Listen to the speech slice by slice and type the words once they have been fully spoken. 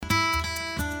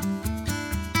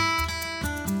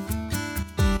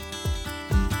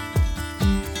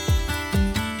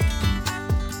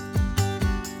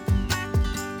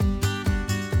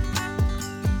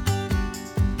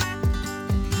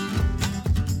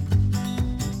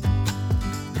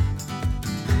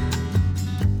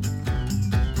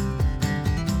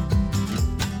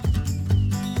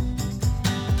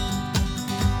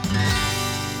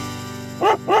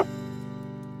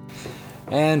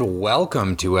And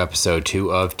welcome to episode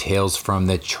 2 of Tales from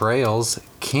the Trails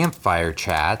Campfire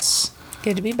Chats.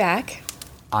 Good to be back.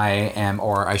 I am,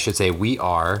 or I should say we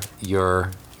are,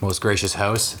 your most gracious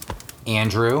hosts,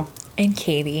 Andrew. And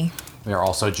Katie. We are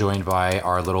also joined by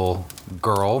our little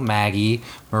girl, Maggie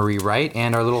Marie Wright,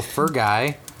 and our little fur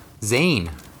guy,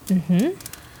 Zane.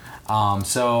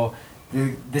 So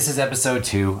this is episode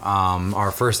 2.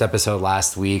 Our first episode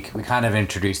last week, we kind of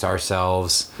introduced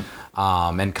ourselves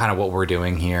and kind of what we're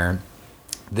doing here.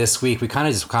 This week, we kind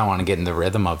of want to get in the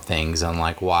rhythm of things and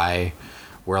like why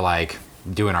we're like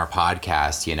doing our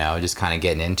podcast, you know, just kind of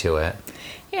getting into it.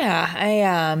 Yeah,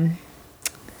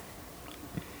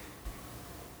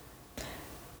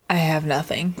 I have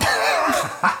nothing.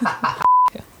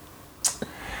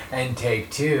 And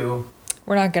take 2.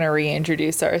 We're not going to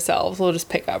reintroduce ourselves. We'll just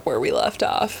pick up where we left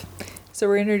off. So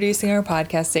we're introducing our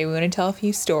podcast today. We want to tell a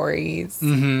few stories.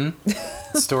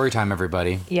 Story time,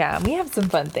 everybody. Yeah, we have some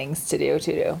fun things to do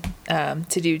today.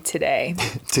 To do.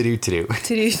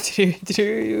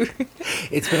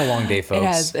 It's been a long day, folks. It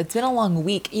has. It's been a long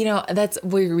week. You know, that's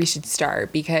where we should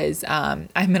start because I'm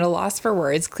at a loss for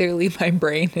words. Clearly, my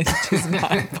brain is just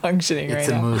not functioning right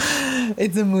now.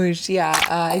 It's a moosh. Yeah.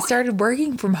 I started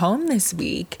working from home this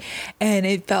week, and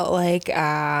it felt like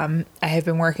I have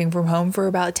been working from home for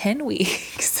about 10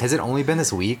 weeks. Has it only been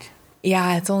this week?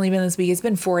 Yeah, it's only been this week. It's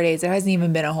been 4 days. It hasn't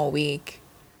even been a whole week.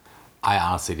 I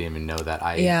honestly didn't even know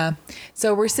that. Yeah.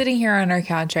 So we're sitting here on our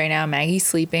couch right now. Maggie's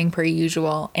sleeping per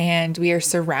usual, and we are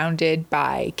surrounded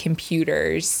by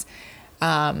computers.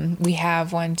 We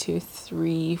have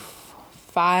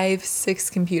 6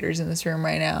 computers in this room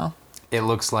right now. It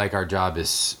looks like our job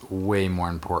is way more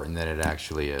important than it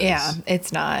actually is. Yeah,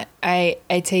 it's not.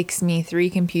 It takes me 3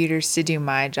 computers to do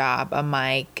my job, a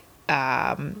mic,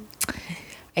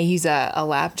 I use a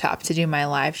laptop to do my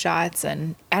live shots,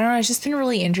 and I don't know, it's just been a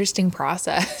really interesting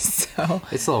process. So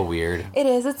it's a little weird. It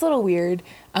is. It's a little weird.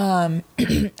 I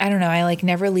don't know. I like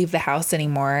never leave the house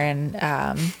anymore,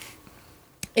 and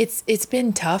it's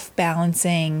been tough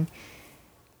balancing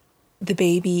the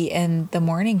baby and the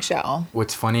morning show.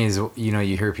 What's funny is, you know,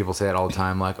 you hear people say that all the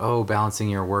time, like, oh, balancing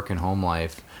your work and home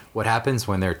life. What happens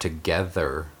when they're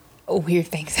together? Weird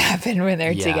things happen when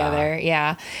they're together.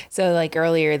 Yeah. So like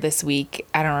earlier this week,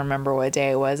 I don't remember what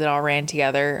day it was. It all ran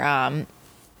together.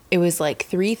 It was like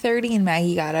 3:30 and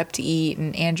Maggie got up to eat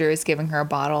and Andrew was giving her a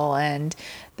bottle and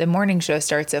the morning show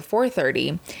starts at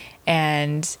 4:30.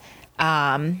 And,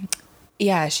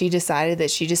 yeah, she decided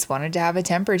that she just wanted to have a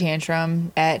temper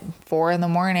tantrum at 4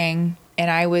 a.m.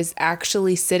 And I was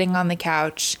actually sitting on the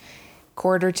couch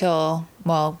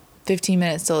 15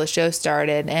 minutes till the show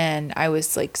started, and I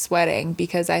was like sweating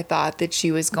because I thought that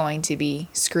she was going to be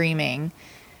screaming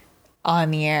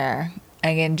on the air.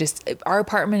 Again, just our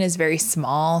apartment is very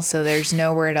small, so there's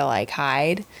nowhere to like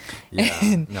hide. Yeah,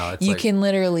 and no, it's you like can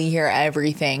literally hear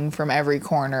everything from every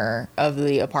corner of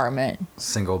the apartment.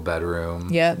 Single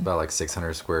bedroom. Yep. About like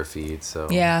 600 square feet. So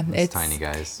yeah, it's tiny,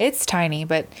 guys. It's tiny,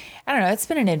 but I don't know. It's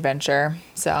been an adventure.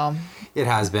 So it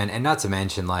has been, and not to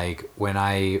mention like when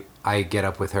I get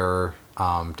up with her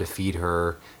to feed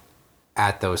her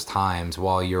at those times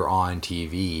while you're on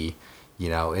TV, you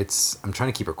know, I'm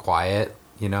trying to keep her quiet,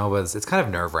 you know, but it's kind of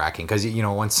nerve-wracking because, you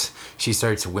know, once she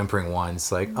starts whimpering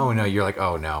once, like, oh no, you're like,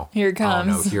 oh no. Here it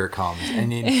comes. Oh no, here it comes.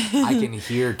 And then I can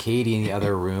hear Katie in the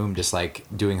other room just like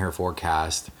doing her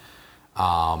forecast.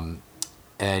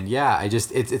 And yeah,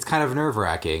 it's kind of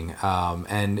nerve-wracking.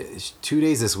 And 2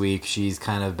 days this week, she's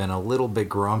kind of been a little bit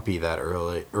grumpy that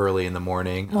early in the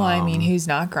morning. Well, I mean, who's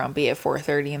not grumpy at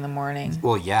 4:30 in the morning?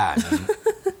 Well, yeah, I mean,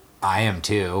 I am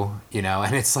too, you know,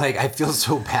 and it's like, I feel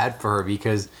so bad for her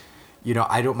because, you know,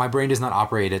 my brain does not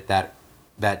operate at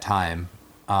that time,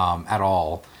 at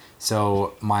all.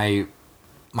 So my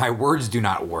words do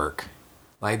not work.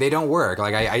 Like, they don't work.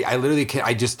 Like, I literally can't,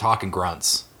 I just talk in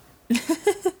grunts.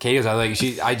 Katie was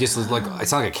I just was like, I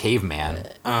sound like a caveman.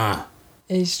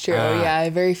 It's true. Yeah,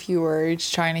 very few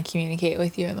words trying to communicate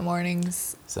with you in the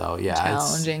mornings. So yeah,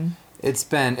 challenging. It's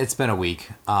been a week.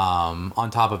 On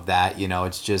top of that, you know,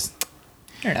 it's just,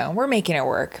 I don't know. We're making it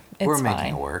work.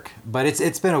 Making it work. But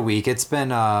it's been a week. It's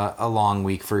been a long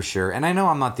week for sure. And I know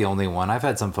I'm not the only one. I've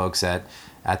had some folks at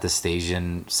the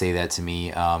station say that to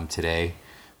me today.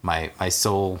 My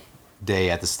sole day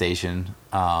at the station.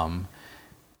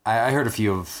 I heard a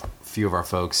few of our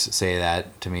folks say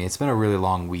that to me. It's been a really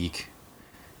long week,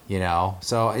 you know.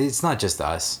 So it's not just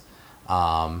us.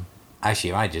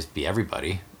 Actually, it might just be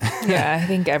everybody. Yeah, I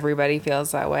think everybody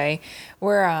feels that way.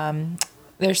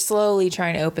 They're slowly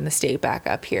trying to open the state back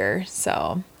up here.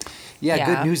 So Yeah,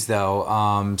 good news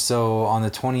though. So on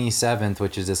the 27th,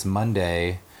 which is this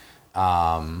Monday,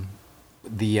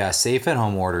 the safe at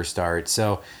home order starts.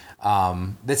 So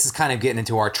this is kind of getting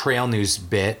into our trail news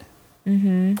bit,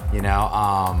 but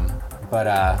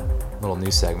little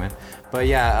news segment. But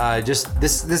yeah, just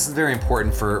this is very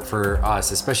important for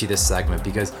us, especially this segment,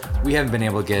 because we haven't been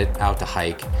able to get out to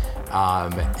hike,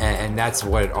 and that's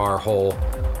what our whole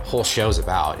show's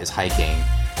about, is hiking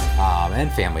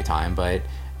and family time. But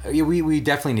we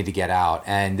definitely need to get out,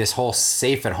 and this whole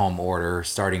safe at home order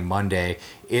starting Monday,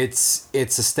 it's a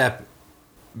step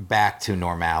back to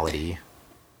normalcy.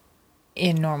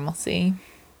 Normalcy.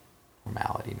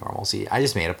 I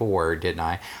just made up a word, didn't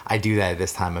I? I do that at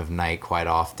this time of night quite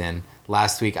often.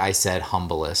 Last week I said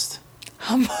humblest.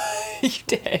 You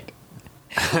did.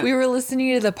 We were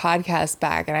listening to the podcast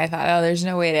back, and I thought, oh, there's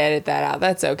no way to edit that out.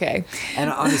 That's okay. And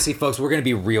honestly, folks, we're going to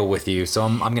be real with you, so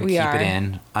I'm going to keep it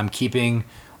in. I'm keeping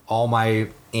all my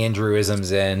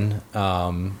Andrewisms in,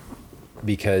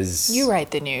 because... You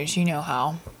write the news. You know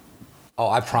how. Oh,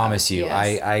 I promise you.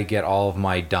 Yes. I get all of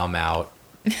my dumb out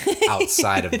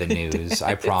outside of the news.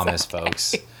 I promise,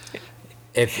 folks.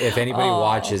 If anybody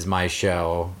watches my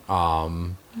show,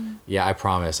 yeah, I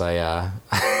promise.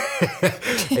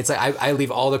 It's like I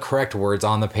leave all the correct words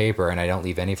on the paper, and I don't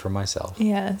leave any for myself.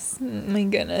 Yes, my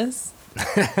goodness.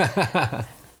 All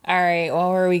right,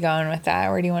 well, where are we going with that?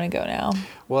 Where do you want to go now?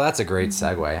 Well, that's a great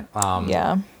segue.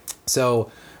 Yeah.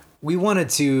 So we wanted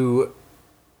to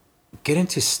get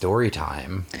into story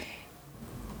time.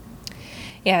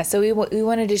 Yeah, so we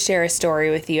wanted to share a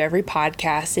story with you every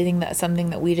podcast. I think that's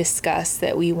something that we discussed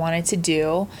that we wanted to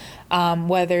do,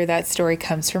 whether that story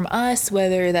comes from us,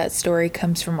 whether that story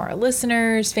comes from our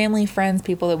listeners, family, friends,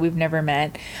 people that we've never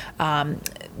met,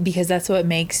 because that's what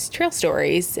makes trail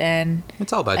stories. And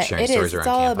it's all about sharing stories around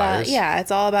campfires. It's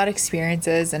all about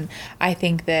experiences, and I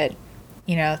think that,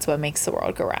 it's what makes the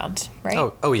world go round,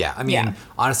 right? Oh yeah. I mean,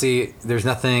 honestly, there's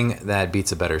nothing that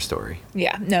beats a better story.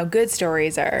 Yeah. No, good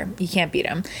stories you can't beat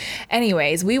them.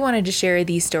 Anyways, we wanted to share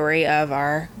the story of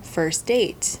our first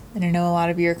date. And I know a lot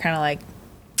of you are kind of like,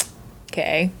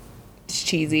 okay, it's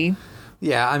cheesy.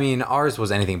 Yeah. I mean, ours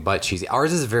was anything but cheesy.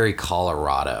 Ours is very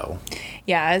Colorado.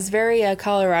 Yeah. It's very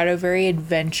Colorado, very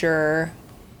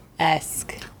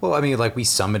adventure-esque. Well, I mean, like, we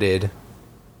summited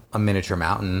a miniature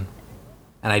mountain.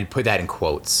 And I put that in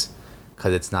quotes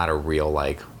because it's not a real,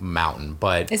 mountain.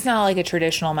 But it's not like a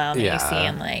traditional mountain you see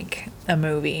in, a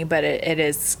movie. But it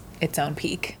is its own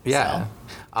peak. Yeah.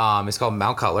 So. It's called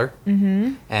Mount Cutler.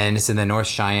 Mm-hmm. And it's in the North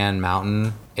Cheyenne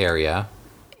Mountain area.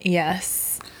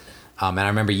 Yes. And I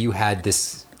remember you had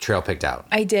this trail picked out.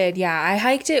 I did, yeah. I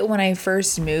hiked it when I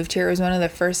first moved here. It was one of the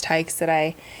first hikes that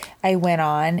I went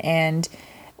on. And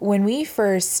when we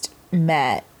first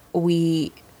met,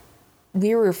 we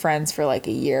were friends for a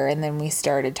year, and then we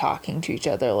started talking to each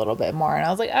other a little bit more. And I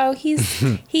was like, oh,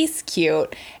 he's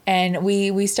cute. And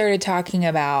we started talking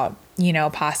about,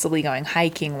 possibly going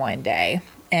hiking one day.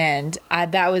 And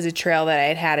that was a trail that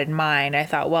I had in mind. I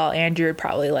thought, well, Andrew would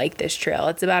probably like this trail.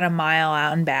 It's about a mile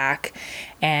out and back.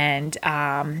 And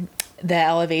the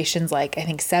elevation's I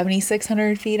think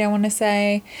 7,600 feet, I want to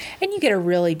say. And you get a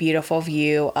really beautiful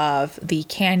view of the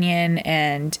canyon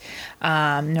and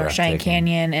North Cheyenne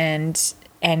Canyon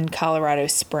and Colorado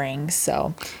Springs.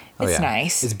 So it's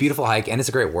nice. It's a beautiful hike, and it's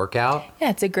a great workout. Yeah,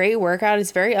 it's a great workout.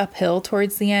 It's very uphill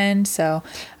towards the end. So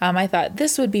I thought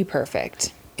this would be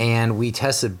perfect. And we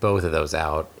tested both of those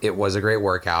out. It was a great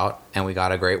workout, and we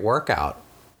got a great workout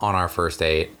on our first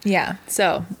date. Yeah.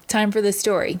 So time for the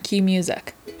story. Cue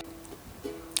music.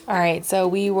 All right, so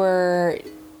we were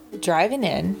driving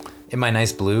in my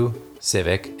nice blue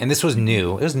Civic, and this was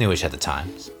new. It was newish at the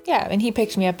time. Yeah, and he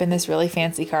picked me up in this really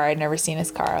fancy car. I'd never seen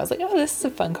his car. I was like, oh, this is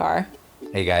a fun car.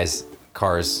 Hey, guys,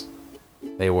 cars,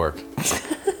 they work.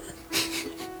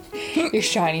 Your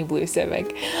shiny blue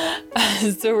Civic.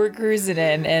 So we're cruising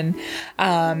in, and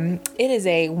it is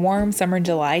a warm summer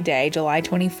July day, July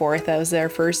 24th. That was our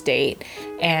first date,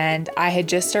 and I had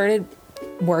just started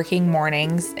working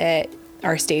mornings at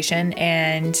our station,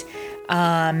 and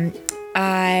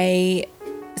I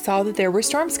saw that there were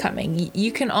storms coming.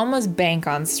 You can almost bank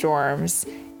on storms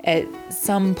at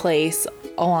some place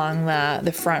along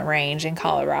the Front Range in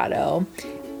Colorado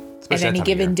at any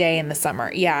given day in the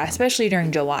summer. Yeah, especially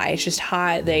during July. It's just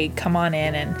hot. They come on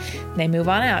in and they move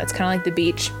on out. It's kind of like the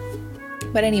beach.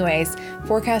 But anyways,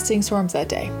 forecasting storms that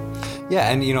day.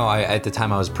 Yeah, and at the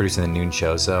time I was producing the noon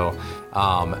show, so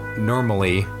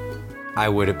normally I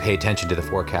would pay attention to the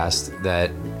forecast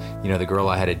that, the girl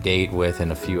I had a date with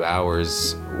in a few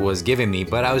hours was giving me,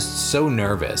 but I was so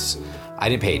nervous. I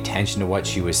didn't pay attention to what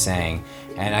she was saying.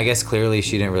 And I guess clearly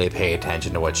she didn't really pay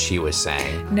attention to what she was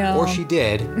saying. No. Or she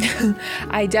did.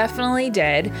 I definitely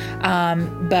did.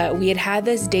 But we had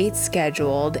this date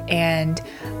scheduled, and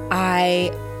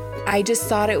I just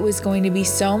thought it was going to be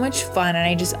so much fun,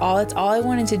 and it's all I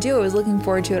wanted to do. I was looking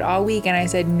forward to it all week, and I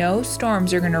said, no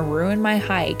storms are going to ruin my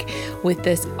hike with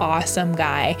this awesome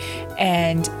guy.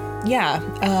 And yeah.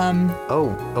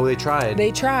 They tried.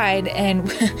 They tried,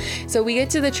 and so we get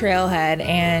to the trailhead,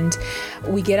 and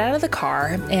we get out of the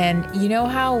car, and you know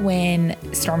how when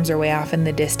storms are way off in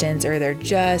the distance, or they're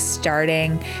just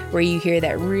starting, where you hear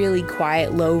that really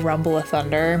quiet, low rumble of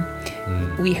thunder?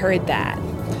 We heard that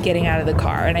getting out of the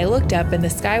car, and I looked up, and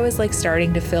the sky was like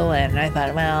starting to fill in, and I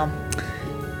thought,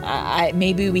 well,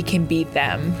 maybe we can beat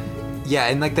them. Yeah,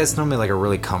 and like that's normally like a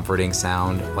really comforting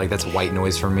sound. Like that's white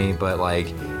noise for me, but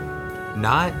like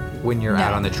not when you're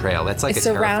out on the trail. That's like it's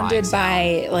a terrifying surrounded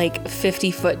by like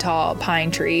 50-foot tall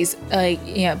pine trees,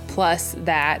 plus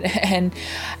that. And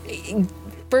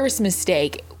first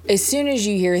mistake, as soon as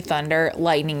you hear thunder,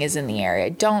 lightning is in the area.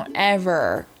 Don't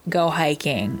ever go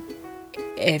hiking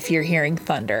if you're hearing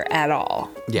thunder at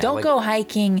all. Yeah, Don't go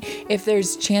hiking if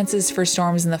there's chances for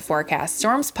storms in the forecast.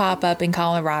 Storms pop up in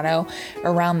Colorado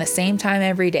around the same time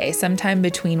every day, sometime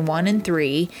between 1 and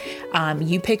 3.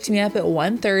 You picked me up at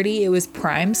 1:30. It was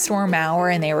prime storm hour,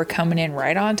 and they were coming in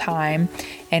right on time,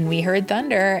 and we heard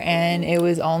thunder, and it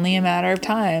was only a matter of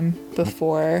time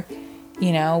before,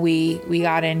 we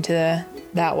got into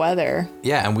that weather.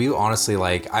 Yeah, and we honestly,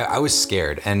 I was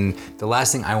scared. And the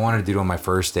last thing I wanted to do on my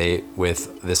first date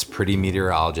with this pretty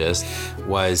meteorologist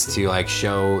was to,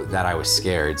 show that I was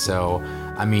scared. So,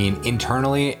 I mean,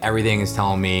 internally, everything is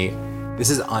telling me this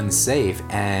is unsafe.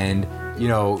 And,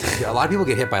 a lot of people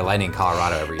get hit by lightning in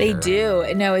Colorado every year. They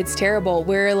do. No, it's terrible.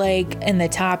 We're, in the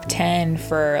top 10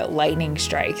 for lightning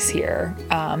strikes here,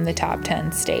 the top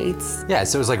 10 states. Yeah,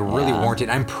 so it was, really warranted.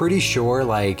 I'm pretty sure,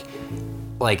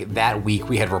 that week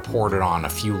we had reported on a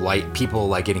few people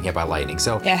getting hit by lightning.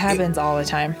 So it happens all the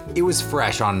time. It was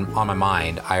fresh on my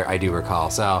mind. I do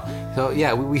recall. So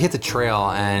yeah, we hit the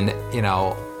trail, and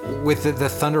with the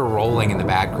thunder rolling in the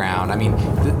background. I mean,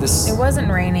 it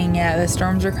wasn't raining yet. The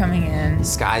storms were coming in.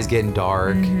 Sky's getting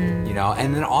dark.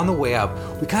 And then on the way up,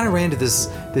 we kind of ran into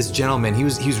this gentleman. He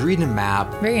was reading a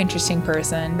map. Very interesting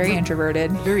person. Very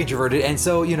introverted. Very introverted. And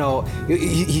so,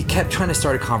 he kept trying to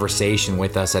start a conversation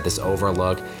with us at this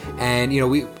overlook. And,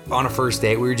 we on a first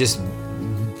date, we were just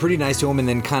pretty nice to him, and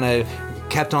then kind of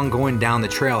kept on going down the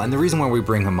trail. And the reason why we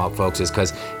bring him up, folks, is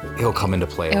because he'll come into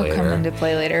play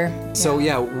later. So,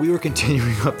 yeah, we were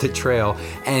continuing up the trail.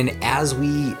 And as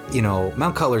we,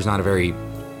 Mount Cutler's not a very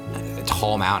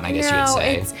tall mountain, I guess you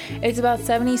would say. It's about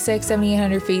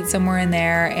 7,800 feet, somewhere in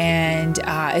there, and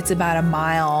it's about a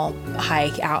mile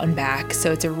hike out and back.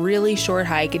 So it's a really short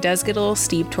hike. It does get a little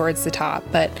steep towards the top,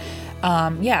 but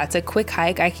it's a quick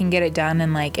hike. I can get it done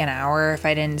in an hour if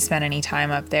I didn't spend any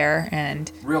time up there.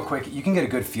 And real quick, you can get a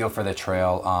good feel for the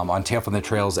trail on Tail from the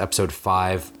Trails, episode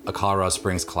 5, a Colorado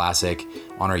Springs classic,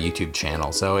 on our YouTube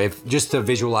channel. So if just to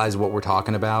visualize what we're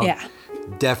talking about,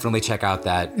 definitely check out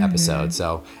that episode.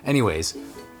 So anyways,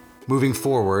 moving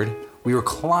forward, we were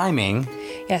climbing.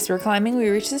 Yes, we're climbing. We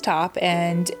reached the top,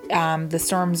 and the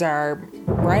storms are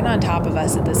right on top of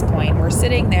us at this point. We're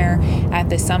sitting there at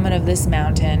the summit of this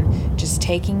mountain, just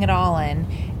taking it all in,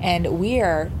 and we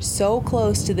are so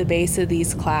close to the base of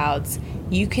these clouds.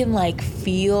 You can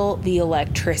feel the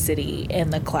electricity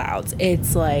in the clouds.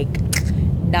 It's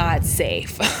not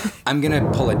safe. I'm gonna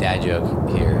pull a dad joke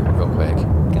here real quick.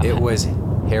 It was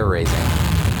hair-raising.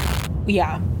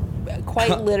 Yeah,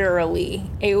 quite literally.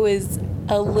 It was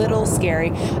a little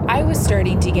scary. I was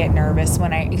starting to get nervous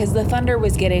because the thunder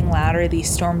was getting louder. These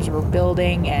storms were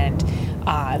building, and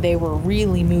they were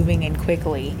really moving in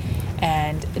quickly.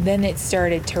 And then it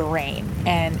started to rain,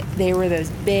 and they were those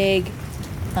big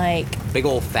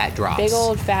old fat drops. Big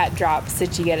old fat drops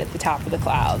that you get at the top of the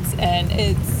clouds. And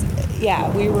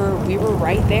we were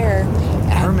right there.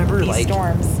 I remember these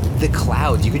storms. The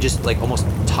clouds, you could just almost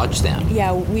touch them.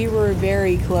 Yeah, we were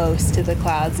very close to the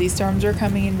clouds. These storms were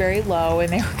coming in very low,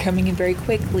 and they were coming in very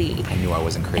quickly. I knew I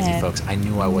wasn't crazy, folks. I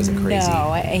knew I wasn't crazy.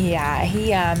 No, yeah,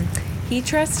 he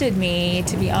trusted me,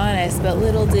 to be honest, but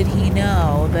little did he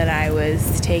know that I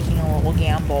was taking a little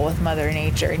gamble with Mother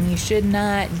Nature, and you should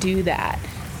not do that.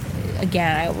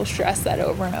 Again, I will stress that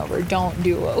over and over. Don't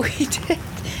do what we did.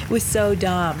 It was so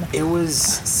dumb. It was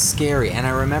scary, and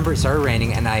I remember it started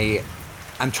raining, and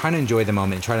I'm trying to enjoy the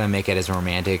moment and try to make it as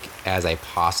romantic as I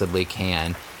possibly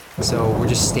can. So we're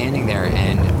just standing there,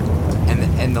 and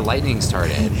and the lightning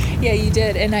started. Yeah, you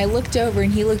did. And I looked over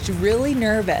and he looked really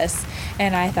nervous.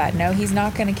 And I thought, no, he's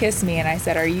not going to kiss me. And I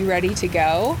said, are you ready to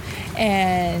go?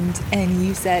 And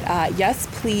you said, yes,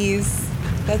 please.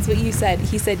 That's what you said.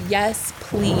 He said, yes,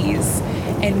 please.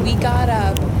 And we got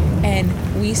up and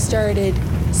we started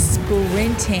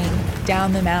sprinting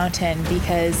down the mountain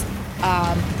because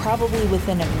probably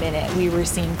within a minute we were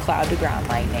seeing cloud to ground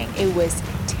lightning. It was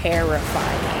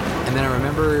terrifying. And then I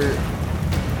remember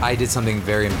I did something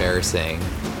very embarrassing.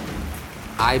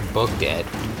 I booked it.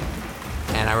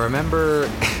 And I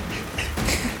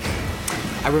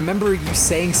remember you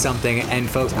saying something, and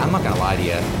folks, I'm not gonna lie to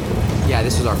you. Yeah,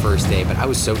 this was our first day, but I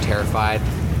was so terrified.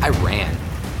 I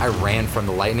ran from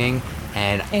the lightning,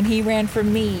 and he ran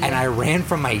from me. And I ran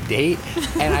from my date,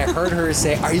 and I heard her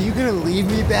say, "Are you gonna leave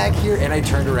me back here?" And I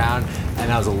turned around,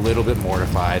 and I was a little bit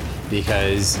mortified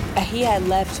because he had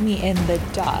left me in the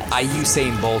dust. I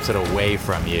Usain bolted away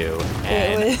from you,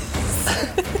 and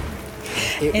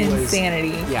it was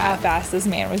insanity. How fast this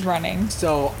man was running.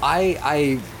 So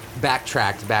I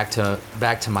backtracked back to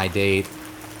my date,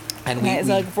 and it's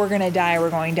like, if we're gonna die, we're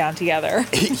going down together.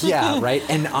 Yeah, right.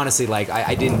 And honestly, like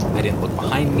I didn't look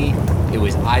behind me. It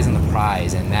was eyes on the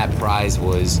prize, and that prize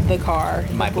was the car,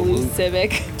 my blue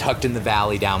Civic, tucked in the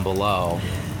valley down below.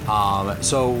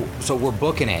 So we're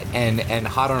booking it, and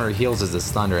hot on our heels is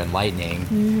this thunder and lightning.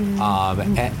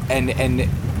 Mm-hmm. And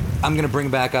I'm gonna bring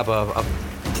back up a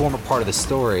former part of the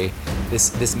story.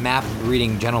 This map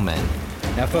reading gentleman.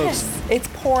 Now, folks, yes, it's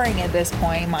pouring at this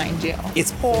point, mind you.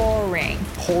 It's pouring.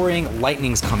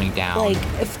 Lightning's coming down. Like,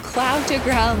 if cloud to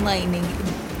ground lightning,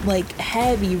 like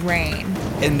heavy rain.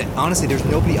 And honestly, there's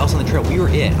nobody else on the trail. We were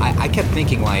it. I kept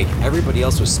thinking, like, everybody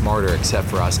else was smarter except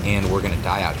for us, and we're going to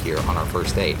die out here on our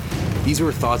first date. These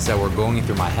were thoughts that were going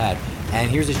through my head.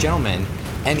 And here's this gentleman,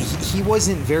 and he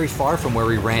wasn't very far from where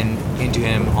we ran into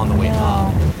him on the way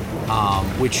home.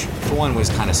 Which, for one, was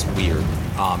kind of weird.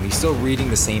 He's still reading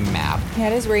the same map. He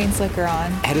had his rain slicker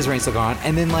on.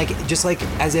 And then, just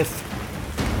as if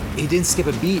he didn't skip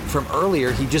a beat from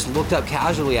earlier, he just looked up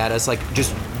casually at us, like,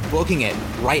 just booking it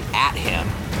right at him.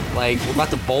 Like, we're about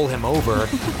to bowl him over.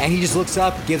 And he just looks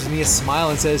up, gives me a smile,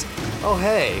 and says, "Oh,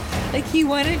 hey." Like, he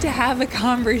wanted to have a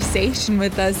conversation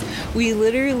with us. We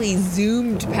literally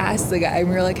zoomed past the guy, and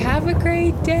we were like, "Have a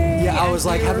great day." Yeah, I was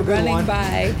like, "Have a good one."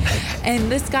 By. And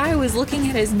this guy was looking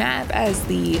at his map as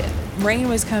the rain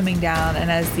was coming down and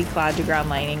as the cloud to ground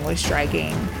lightning was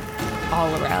striking all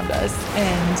around us.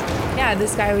 And yeah,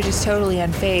 this guy was just totally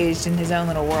unfazed in his own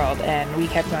little world, and we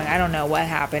kept going. I don't know what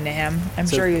happened to him. I'm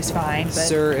sure he was fine. But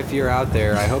sir, if you're out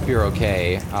there, I hope you're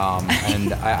okay.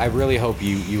 And I really hope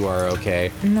you are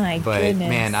okay. My goodness.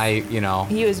 Man,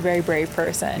 he was a very brave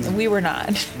person. We were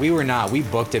not. We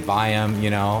booked it by him,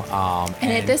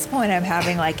 and at this point, I'm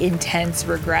having like intense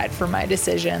regret for my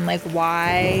decision. Like,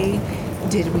 why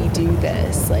did we do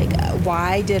this? Like,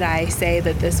 why did I say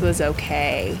that this was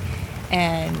okay?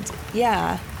 And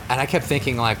yeah. And I kept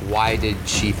thinking, like, why did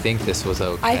she think this was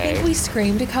okay? I think we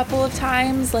screamed a couple of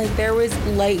times. Like, there was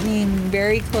lightning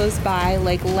very close by,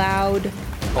 like cloud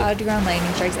to ground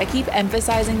lightning strikes. I keep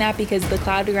emphasizing that because the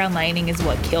cloud to ground lightning is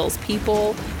what kills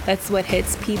people. That's what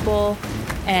hits people.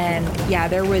 And yeah,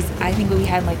 I think we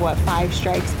had 5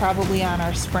 strikes probably on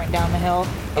our sprint down the hill.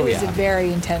 It was a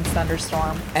very intense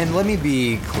thunderstorm. And let me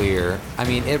be clear. I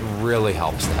mean, it really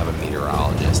helps to have a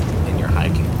meteorologist in your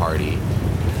hiking party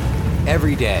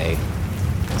every day,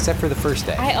 except for the first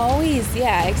day.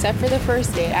 Except for the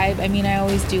first day. I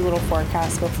always do little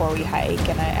forecasts before we hike,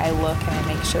 and I look and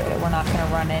I make sure that we're not going to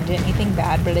run into anything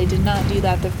bad, but I did not do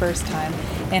that the first time,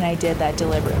 and I did that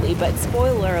deliberately. But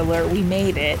spoiler alert, we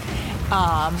made it.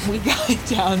 We got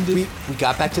down to... We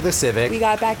got back to the Civic.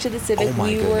 Oh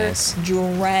my goodness. We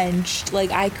were drenched.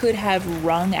 Like, I could have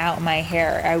wrung out my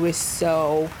hair. I was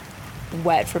so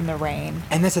wet from the rain.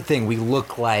 And that's the thing. We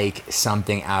look like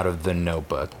something out of The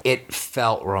Notebook. It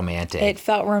felt romantic.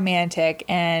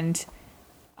 And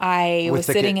I was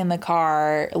sitting in the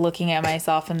car looking at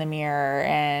myself in the mirror,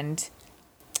 and...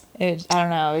 I don't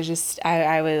know. It was just,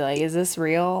 I was like, is this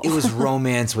real? It was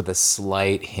romance with a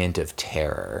slight hint of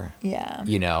terror. Yeah.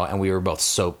 And we were both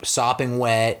sopping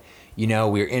wet. We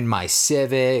were in my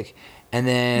Civic. And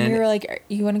then... we were like,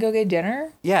 you want to go get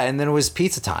dinner? Yeah, and then it was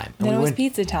pizza time. We went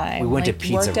to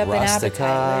Pizza worked up Rustica. An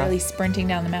appetite, literally sprinting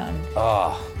down the mountain.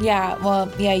 Oh.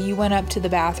 Yeah, you went up to the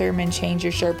bathroom and changed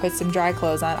your shirt, put some dry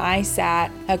clothes on. I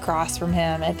sat across from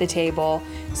him at the table,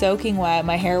 soaking wet.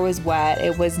 My hair was wet.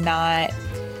 It was not...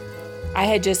 I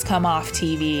had just come off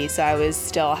TV, so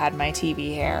I had my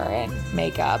TV hair and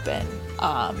makeup, and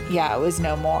it was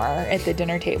no more at the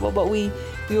dinner table. But we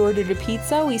ordered a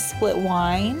pizza, we split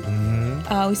wine. Mm-hmm.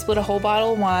 We split a whole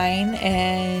bottle of wine,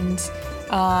 and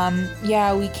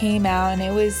we came out, and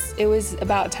it was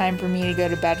about time for me to go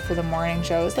to bed for the morning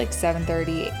show. It was like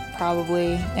 7:30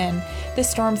 probably, and the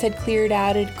storms had cleared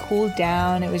out. It cooled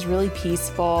down. It was really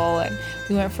peaceful, and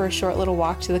we went for a short little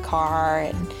walk to the car,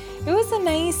 and it was a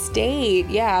nice date.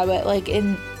 Yeah, but like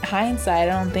in hindsight,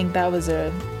 I don't think that was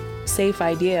a safe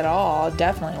idea at all. It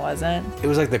definitely wasn't. It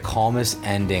was like the calmest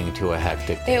ending to a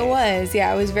hectic day. It was,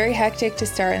 yeah. It was very hectic to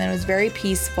start, and then it was very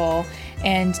peaceful.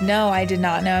 And no, I did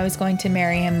not know I was going to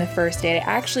marry him the first date. I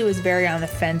actually was very on the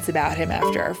fence about him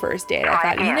after our first date. I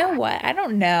thought, you know what? I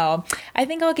don't know. I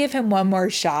think I'll give him one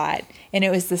more shot. And it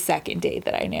was the second date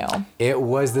that I knew. It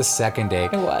was the second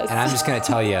date. It was. And I'm just going to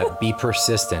tell you, be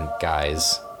persistent,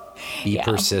 guys. Be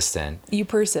persistent. You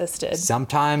persisted.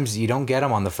 Sometimes you don't get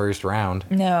them on the first round.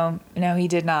 No, he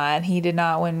did not. He did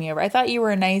not win me over. I thought you were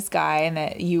a nice guy and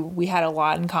that we had a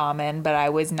lot in common, but I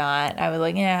was not. I was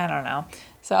like, I don't know.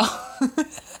 So.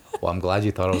 Well, I'm glad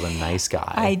you thought I was a nice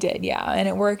guy. I did, yeah. And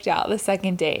it worked out, the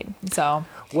second date. So.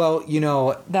 Well,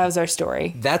 that was our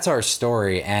story. That's our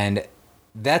story. And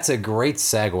that's a great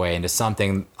segue into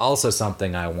something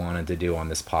I wanted to do on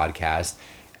this podcast.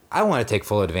 I want to take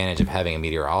full advantage of having a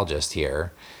meteorologist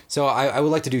here. So I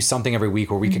would like to do something every week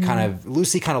where we could kind of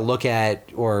loosely kind of look at,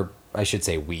 or I should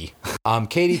say we.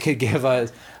 Katie could give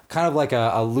us kind of like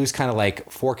a loose kind of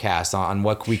like forecast on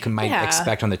what we might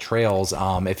expect on the trails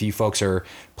if you folks are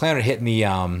planning on hitting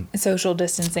the social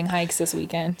distancing hikes this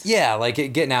weekend. Yeah, like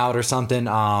getting out or something.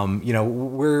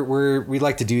 We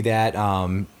like to do that.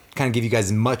 Kind of give you guys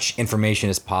as much information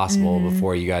as possible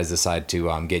before you guys decide to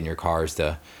get in your cars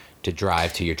to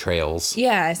drive to your trails.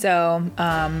 Yeah, so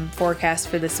forecast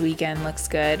for this weekend looks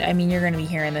good. I mean, you're going to be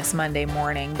hearing this Monday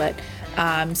morning, but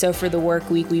so for the work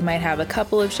week, we might have a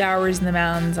couple of showers in the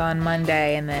mountains on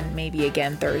Monday and then maybe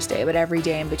again Thursday, but every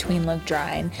day in between looked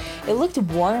dry. And it looked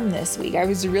warm this week. I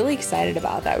was really excited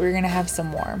about that. We were going to have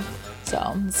some warm. So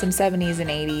some 70s and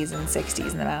 80s and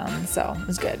 60s in the mountains. So it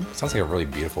was good. Sounds like a really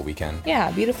beautiful weekend.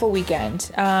 Yeah, beautiful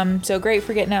weekend. So great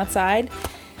for getting outside.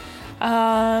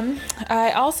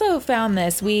 I also found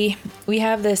this. We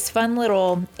have this fun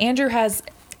little, Andrew has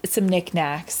some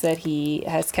knickknacks that he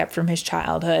has kept from his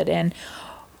childhood, and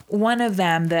one of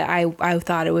them that I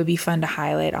thought it would be fun to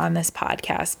highlight on this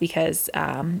podcast because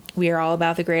we are all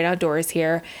about the great outdoors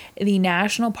here. The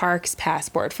National Parks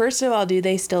Passport. First of all, do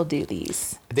they still do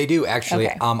these? They do, actually.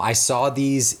 Okay. I saw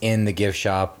these in the gift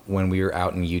shop when we were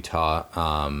out in Utah.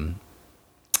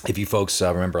 If you folks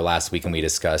remember last week and we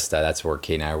discussed that's where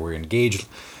Kate and I were engaged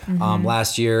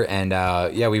last year. And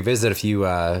we visited a few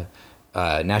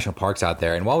national parks out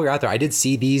there. And while we were out there, I did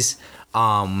see these.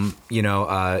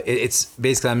 It's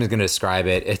basically, I'm just going to describe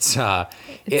it.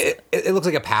 It looks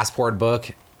like a passport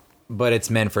book, but it's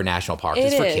meant for national parks.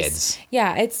 It's for kids.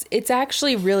 Yeah, it's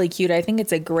actually really cute. I think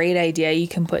it's a great idea. You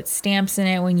can put stamps in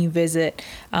it when you visit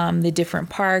the different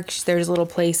parks. There's little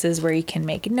places where you can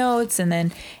make notes, and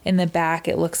then in the back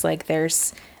it looks like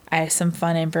there's some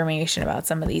fun information about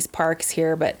some of these parks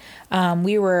here. But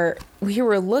we were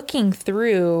looking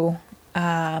through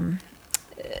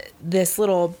this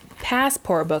little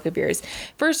passport book of yours.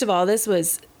 First of all, this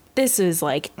was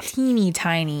like teeny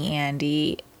tiny,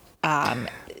 Andy.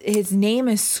 His name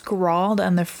is scrawled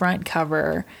on the front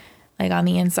cover, like on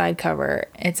the inside cover.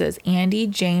 It says Andy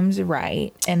James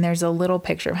Wright, and there's a little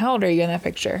picture. How old are you in that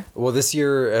picture? Well, this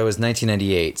year it was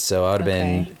 1998, so I would have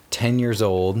been 10 years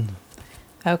old.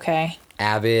 Okay.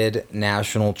 Avid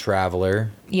national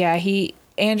traveler. Yeah,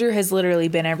 Andrew has literally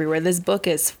been everywhere. This book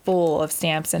is full of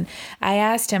stamps. And I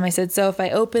asked him, I said, so if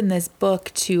I open this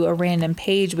book to a random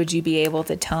page, would you be able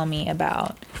to tell me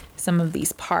about some of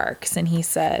these parks? And he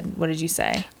said, what did you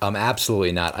say?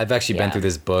 Absolutely not. I've actually been through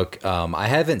this book. I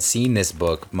haven't seen this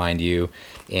book, mind you,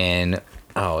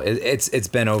 it's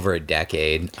been over a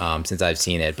decade since I've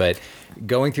seen it. But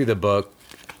going through the book,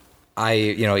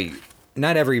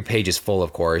 not every page is full,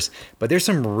 of course, but there's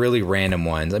some really random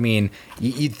ones. I mean,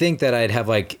 you'd think that I'd have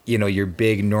your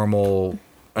big normal,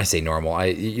 I say normal,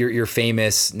 your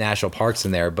famous national parks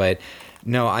in there, but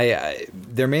no,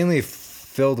 they're mainly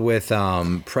filled with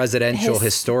presidential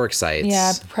historic sites.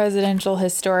 Yeah, presidential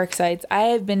historic sites. I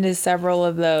have been to several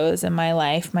of those in my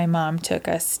life. My mom took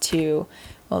us to,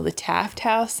 the Taft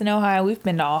House in Ohio. We've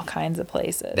been to all kinds of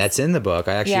places. That's in the book.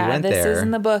 I actually went there. Yeah, this is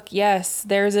in the book. Yes.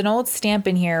 There's an old stamp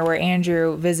in here where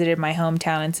Andrew visited my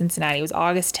hometown in Cincinnati. It was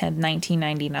August 10th,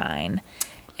 1999.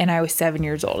 And I was 7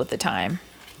 years old at the time.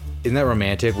 Isn't that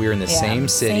romantic? We were in the same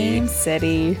city.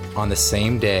 On the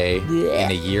same day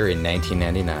in a year in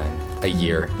 1999.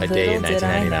 A day in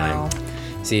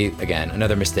 1999. See, again,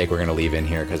 another mistake we're going to leave in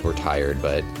here because we're tired,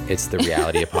 but it's the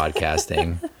reality of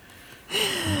podcasting.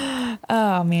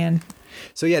 Oh man.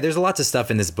 So yeah, there's lots of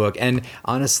stuff in this book, and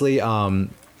honestly,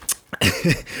 one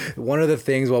of the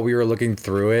things while we were looking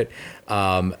through it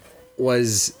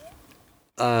was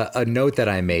a note that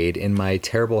I made in my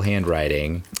terrible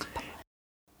handwriting.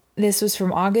 This was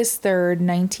from August 3rd,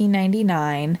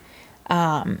 1999.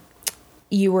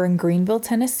 You were in Greenville,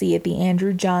 Tennessee at the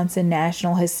Andrew Johnson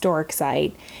National Historic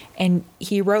Site. And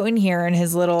he wrote in here in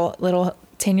his little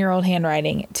 10-year-old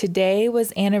handwriting, today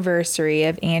was anniversary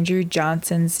of Andrew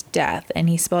Johnson's death. And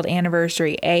he spelled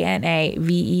anniversary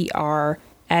ANAVERSERY.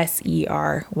 That's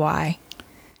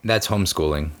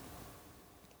homeschooling.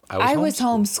 I was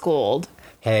homeschooled.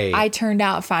 Hey. I turned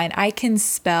out fine. I can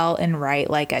spell and write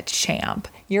like a champ.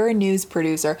 You're a news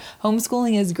producer.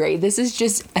 Homeschooling is great. This is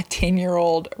just a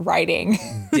 10-year-old writing.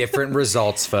 Different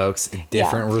results, folks.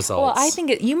 Different results. Well, I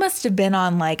think you must have been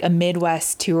on like a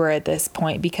Midwest tour at this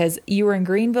point, because you were in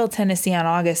Greenville, Tennessee on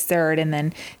August 3rd. And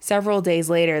then several days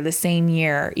later, the same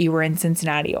year, you were in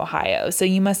Cincinnati, Ohio. So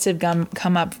you must have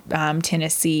come up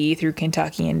Tennessee through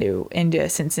Kentucky into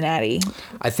Cincinnati.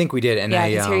 I think we did. And yeah,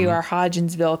 because here you are,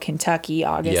 Hodgensville, Kentucky,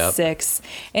 August 6th.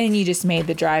 And you just made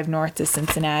the drive north to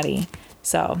Cincinnati.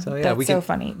 So yeah, that's so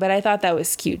funny. But I thought that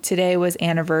was cute. Today was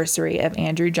anniversary of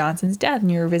Andrew Johnson's death,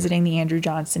 and you were visiting the Andrew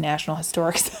Johnson National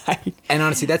Historic Site. And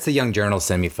honestly, that's the young journal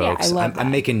send me, folks. Yeah, I love that. I'm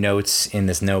making notes in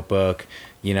this notebook,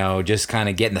 just kind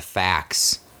of getting the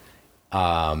facts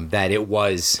that it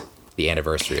was the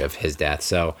anniversary of his death.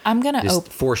 So I'm going to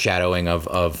foreshadowing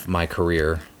of my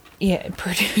career. Yeah,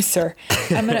 producer.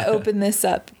 I'm going to open this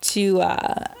up to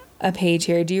a page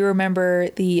here. Do you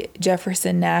remember the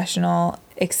Jefferson National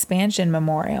Expansion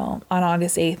Memorial on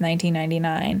August 8th,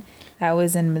 1999? That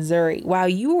was in Missouri. Wow,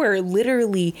 you were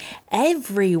literally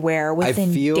everywhere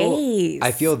within days.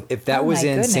 I feel if that was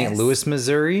in St. Louis,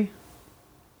 Missouri,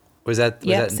 was that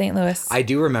St. Louis. I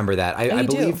do remember that.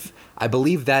 I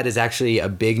believe that is actually a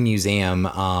big museum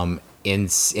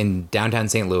in downtown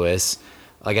St. Louis.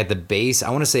 Like at the base, I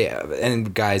want to say,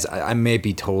 and guys, I may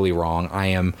be totally wrong.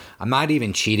 I'm not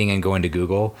even cheating and going to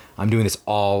Google. I'm doing this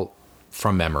all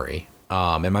from memory.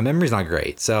 And my memory's not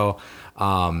great. So,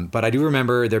 but I do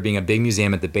remember there being a big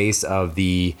museum at the base of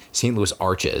the St. Louis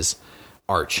arches,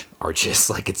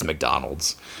 like it's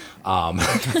McDonald's. But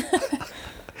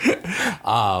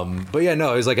yeah,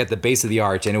 no, it was like at the base of the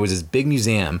arch, and it was this big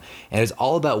museum, and it was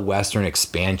all about Western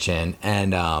expansion.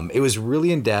 And, it was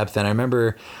really in depth. And I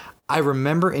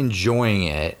remember enjoying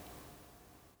it.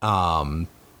 But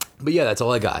yeah, that's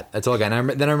all I got. And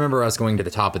then I remember us going to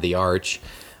the top of the arch.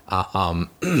 And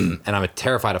I'm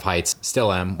terrified of heights.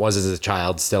 Still am. Was as a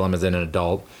child. Still am as an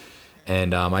adult.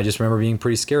 And I just remember being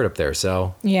pretty scared up there.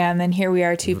 So yeah, and then here we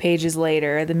are 2 pages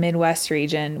later. The Midwest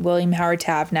region, William Howard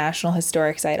Taft National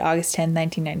Historic Site, August 10,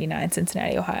 1999,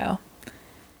 Cincinnati, Ohio.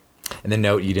 And the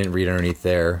note you didn't read underneath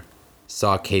there,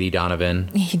 saw Katie Donovan.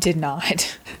 He did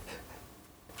not.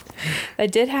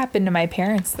 That did happen to my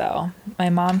parents, though. My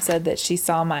mom said that she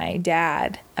saw my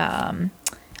dad on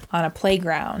a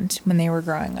playground when they were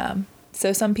growing up.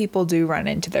 So some people do run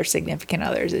into their significant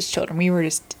others as children. We were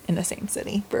just in the same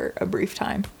city for a brief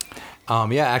time.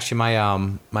 Yeah, actually,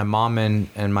 my mom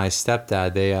and my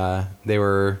stepdad, they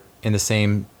were in the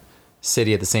same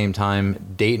city at the same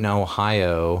time, Dayton,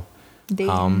 Ohio.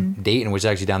 Dayton, which is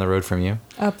actually down the road from you.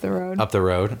 Up the road. Down the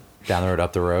road,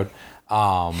 up the road.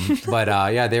 But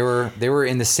yeah, they were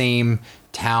in the same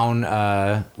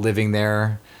town, living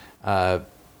there,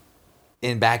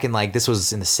 back in like, this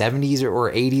was in the 70s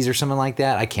or 80s or something like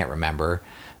that. I can't remember,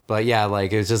 but yeah,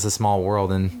 like it was just a small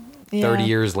world, and 30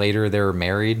 years later they were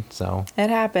married. So it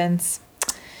happens.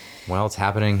 Well, it's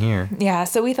happening here. Yeah,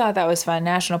 so we thought that was fun.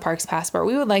 National Parks Passport.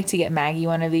 We would like to get Maggie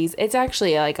one of these. It's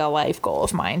actually like a life goal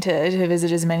of mine to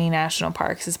visit as many national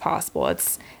parks as possible.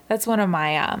 That's one of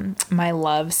my my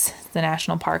loves, the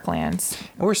national park lands.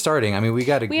 We're starting. I mean, we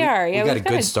got a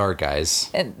good start, guys.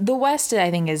 The West,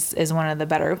 I think, is one of the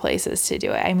better places to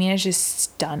do it. I mean, it's just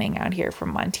stunning out here from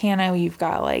Montana. You've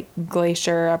got like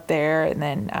Glacier up there, and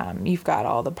then you've got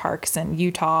all the parks in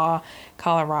Utah.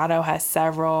 Colorado has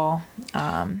several. We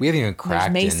haven't even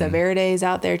cracked. There's Mesa Verde's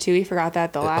out there too. We forgot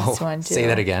that the last one too. Say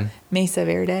that again. Mesa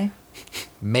Verde.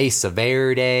 Mesa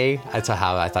Verde. That's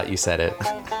how I thought you said it.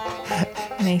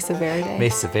 Mesa Verde.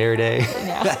 Mesa Verde.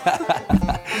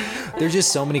 Yeah. There's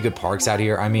just so many good parks out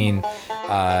here. I mean,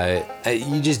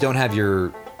 you just don't have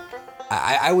your...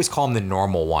 I always call them the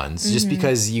normal ones, just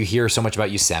because you hear so much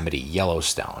about Yosemite,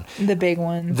 Yellowstone. The big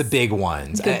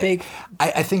ones.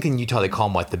 I think in Utah they call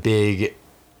them the big...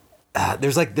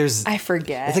 there's I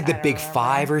forget. It's like the Big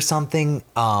Five or something.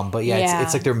 But yeah,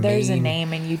 it's like their main... There's a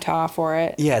name in Utah for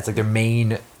it. Yeah, it's like their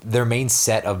main their main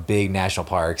set of big national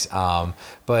parks.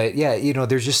 But yeah,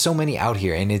 there's just so many out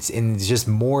here, and it's just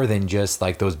more than just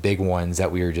like those big ones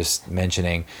that we were just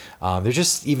mentioning. They're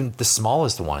just even the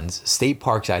smallest ones. State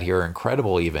parks out here are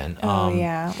incredible even.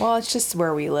 Yeah. Well, it's just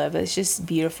where we live. It's just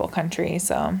beautiful country.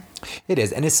 So it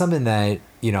is. And it's something that,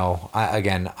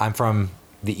 I'm from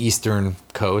the eastern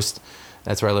coast.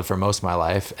 That's where I lived for most of my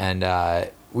life.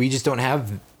 And we just don't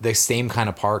have the same kind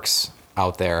of parks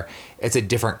out there. It's a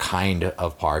different kind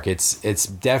of park. It's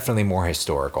definitely more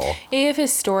historical. They have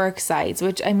historic sites,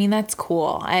 which that's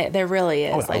cool. There really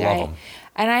is. I love them.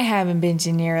 And I haven't been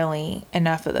to nearly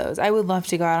enough of those. I would love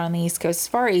to go out on the East Coast. As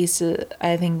far east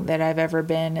I think that I've ever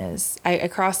been is I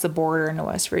crossed the border into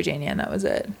West Virginia, and that was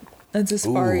it. That's as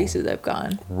far east as I've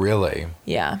gone. Really?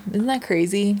 Yeah. Isn't that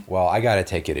crazy? Well, I got to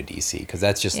take you to DC because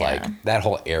that's just like that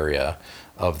whole area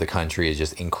of the country is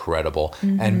just incredible.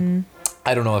 Mm-hmm. And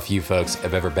I don't know if you folks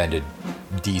have ever been to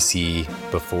DC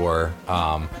before,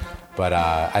 but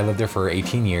I lived there for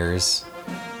 18 years,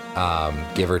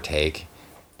 give or take.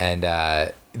 And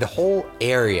the whole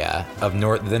area of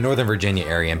the Northern Virginia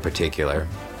area in particular,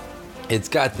 it's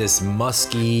got this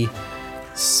musky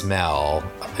smell,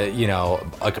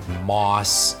 like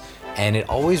moss. And it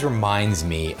always reminds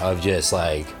me of just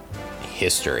like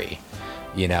history.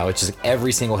 It's just like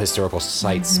every single historical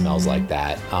site smells like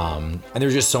that. And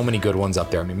there's just so many good ones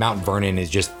up there. I mean, Mount Vernon is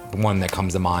just one that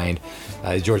comes to mind.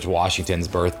 George Washington's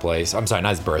birthplace. I'm sorry, not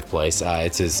his birthplace.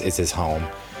 It's his home.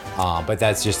 But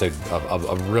that's just a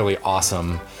really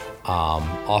awesome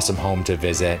home to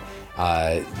visit.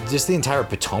 Just the entire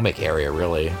Potomac area,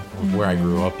 really, where I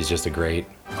grew up, is just a great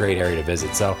area to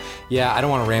visit. So yeah, I don't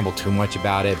want to ramble too much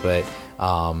about it, but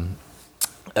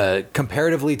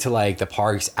comparatively to like the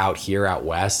parks out here out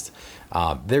west,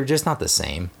 they're just not the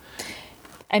same.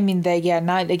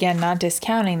 Not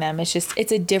discounting them.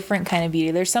 It's a different kind of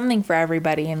beauty. There's something for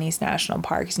everybody in these national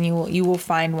parks, and you will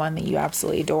find one that you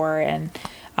absolutely adore. And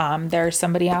there's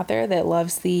somebody out there that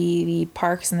loves the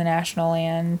parks and the national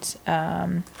land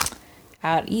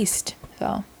out east.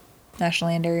 So national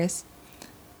land areas.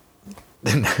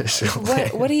 The national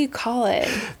land. What do you call it?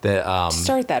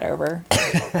 Start that over.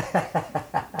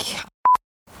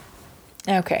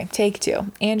 Okay, take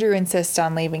two. Andrew insists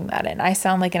on leaving that in. I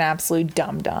sound like an absolute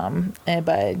dum-dum,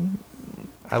 but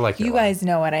I like you guys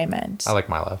know what I meant. I like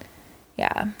my life.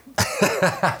 Yeah.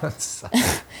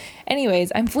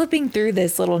 Anyways, I'm flipping through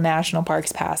this little national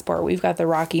parks passport. We've got the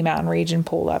Rocky Mountain region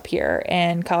pulled up here,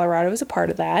 and Colorado is a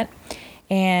part of that.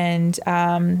 And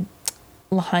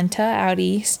La Junta out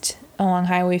east along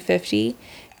Highway 50,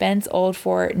 Bent's Old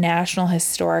Fort National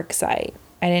Historic Site.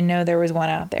 I didn't know there was one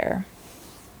out there.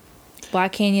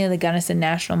 Black Canyon of the Gunnison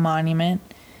National Monument.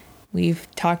 We've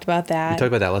talked about that. We talked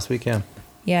about that last week, yeah.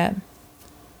 Yeah.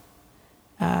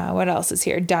 What else is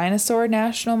here? Dinosaur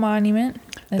National Monument.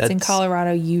 That's in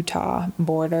Colorado-Utah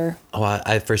border. Oh,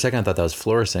 I for a second I thought that was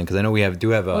fluorescent, because I know we have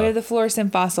the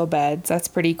fluorescent fossil beds. That's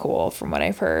pretty cool from what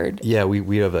I've heard. Yeah,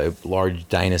 we have a large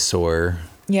dinosaur.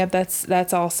 Yep,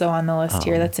 that's also on the list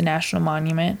here. That's a national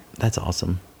monument. That's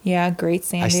awesome. Yeah, Great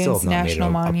Sand Dunes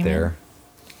National Monument. Up there.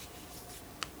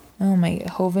 Oh my,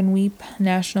 Hovenweep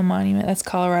National Monument. That's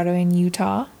Colorado and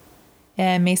Utah.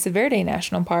 And Mesa Verde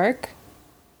National Park.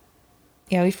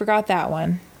 Yeah, we forgot that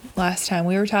one last time.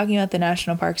 We were talking about the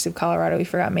national parks of Colorado. We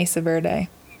forgot Mesa Verde.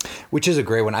 Which is a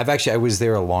great one. I was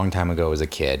there a long time ago as a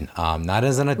kid, not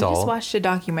as an adult. We just watched a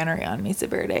documentary on Mesa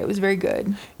Verde. It was very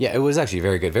good. Yeah, it was actually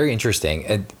very good, very interesting,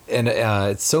 and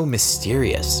it's so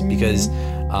mysterious because,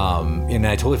 and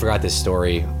I totally forgot this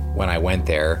story when I went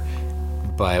there,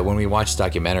 but when we watched the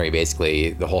documentary,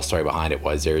 basically the whole story behind it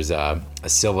was there's a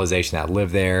civilization that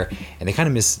lived there, and they kind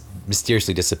of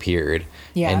mysteriously disappeared.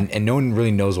 Yeah. And no one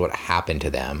really knows what happened to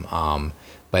them.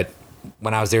 But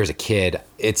when I was there as a kid,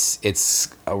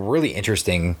 it's a really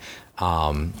interesting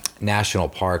national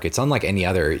park. It's unlike any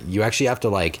other. You actually have to,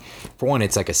 like, for one,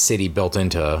 it's like a city built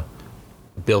into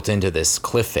this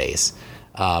cliff face.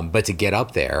 But to get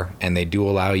up there, and they do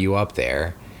allow you up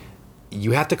there,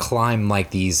 you have to climb like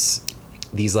these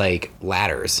like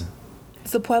ladders.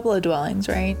 It's the Pueblo dwellings,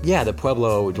 right? Yeah, the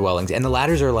Pueblo dwellings. And the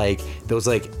ladders are like those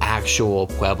like actual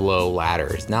Pueblo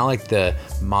ladders, not like the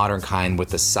modern kind with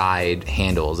the side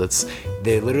handles. It's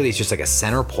just like a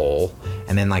center pole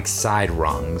and then like side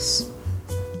rungs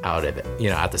out of it,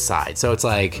 at the side. So it's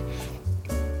like,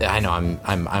 I know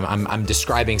I'm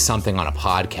describing something on a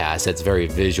podcast that's very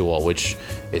visual, which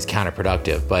is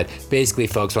counterproductive. But basically,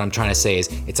 folks, what I'm trying to say is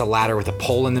it's a ladder with a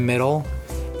pole in the middle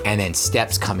and then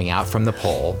steps coming out from the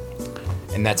pole.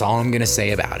 And that's all I'm going to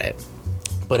say about it.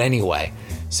 But anyway,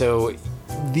 so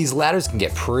these ladders can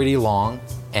get pretty long,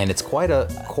 and it's quite a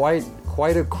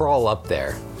crawl up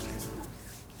there.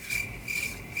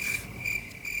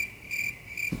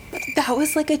 That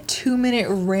was like a 2-minute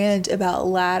rant about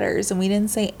ladders, and we didn't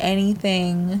say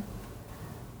anything.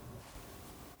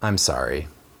 I'm sorry.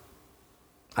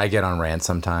 I get on rants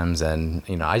sometimes, and,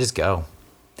 I just go.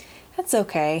 That's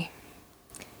okay.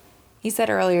 He said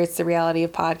earlier it's the reality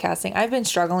of podcasting. I've been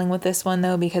struggling with this one,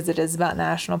 though, because it is about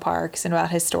national parks and about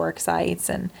historic sites,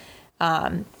 and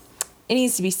it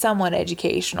needs to be somewhat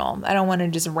educational. I don't want to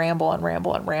just ramble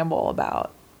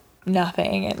about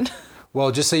nothing. And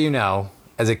Well, just so you know,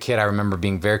 as a kid, I remember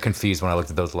being very confused when I looked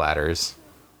at those ladders.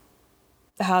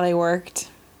 how they worked.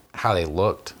 How they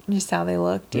looked. Just how they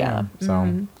looked, yeah.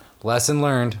 So, lesson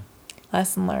learned.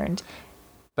 Lesson learned.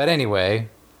 But anyway,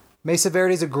 Mesa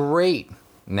Verde is a great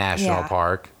national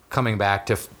park. Coming back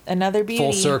to another beauty.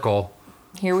 Full circle.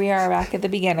 Here we are back at the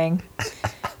beginning.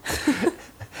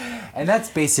 And that's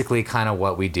basically kind of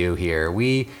what we do here.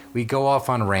 We go off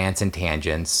on rants and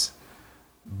tangents,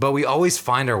 but we always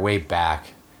find our way back,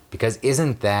 because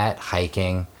isn't that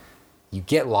hiking? You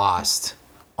get lost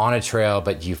on a trail,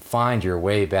 but you find your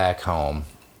way back home.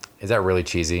 Is that really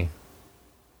cheesy?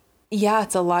 Yeah,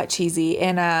 it's a lot cheesy.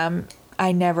 And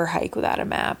I never hike without a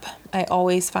map. I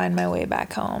always find my way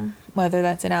back home, whether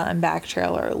that's an out and back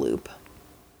trail or a loop.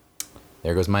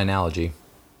 There goes my analogy.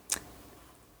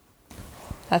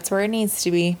 That's where it needs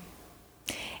to be.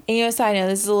 And side note,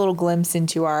 this is a little glimpse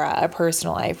into our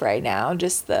personal life right now.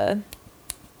 Just the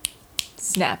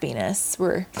snappiness.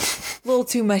 We're a little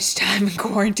too much time in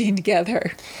quarantine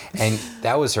together. And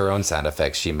that was her own sound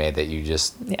effects she made that you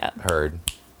just heard.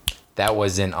 That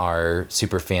wasn't our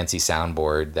super fancy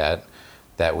soundboard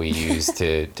that we use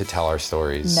to tell our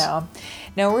stories.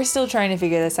 No, we're still trying to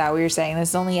figure this out. We were saying this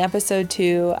is only episode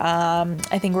 2.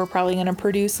 I think we're probably going to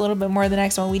produce a little bit more the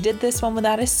next one. We did this one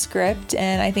without a script,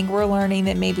 and I think we're learning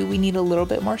that maybe we need a little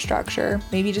bit more structure.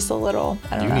 Maybe just a little.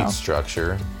 I don't know. You need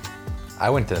structure. I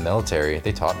went to the military.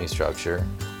 They taught me structure.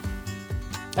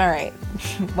 All right.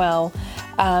 Well,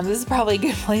 this is probably a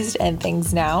good place to end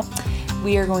things now.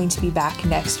 We are going to be back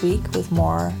next week with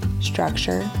more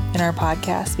structure in our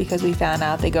podcast, because we found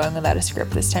out that going without a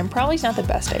script this time probably is not the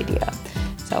best idea.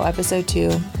 So episode 2,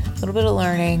 a little bit of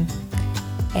learning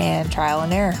and trial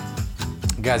and error.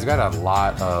 Guys, we got a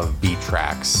lot of beat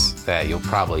tracks that you'll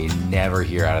probably never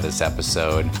hear out of this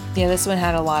episode. Yeah, this one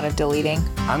had a lot of deleting.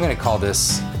 I'm going to call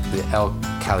this the El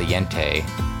Caliente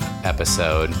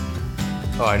episode.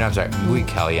 Oh, no, I'm sorry. Muy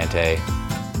Caliente.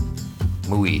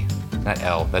 Muy. Not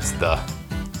El. That's the.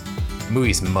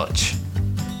 Muy's much.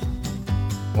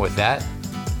 With that.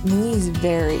 Muy's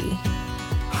very.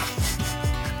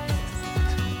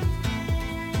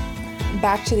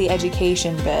 Back to the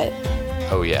education bit.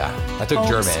 Oh, yeah. I took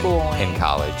German in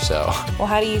college, so. Well,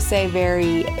 how do you say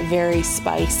very, very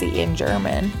spicy in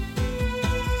German?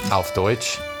 Auf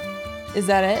Deutsch. Is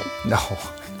that it? No.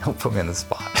 Don't put me on the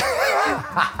spot.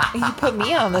 You put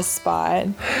me on the spot.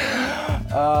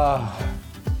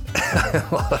 I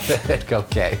love it.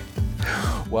 Okay.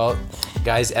 Well,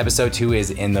 guys, episode 2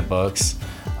 is in the books.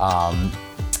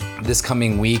 This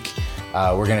coming week,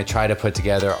 we're going to try to put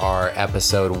together our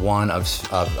episode 1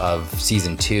 of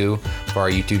season 2 for our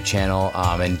YouTube channel.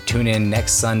 And tune in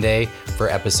next Sunday for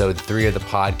episode 3 of the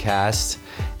podcast.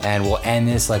 And we'll end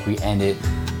this like we end it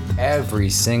every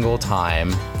single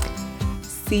time.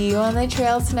 See you on the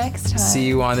trails next time. See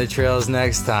you on the trails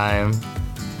next time.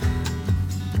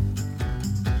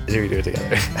 Here we do it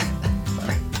together.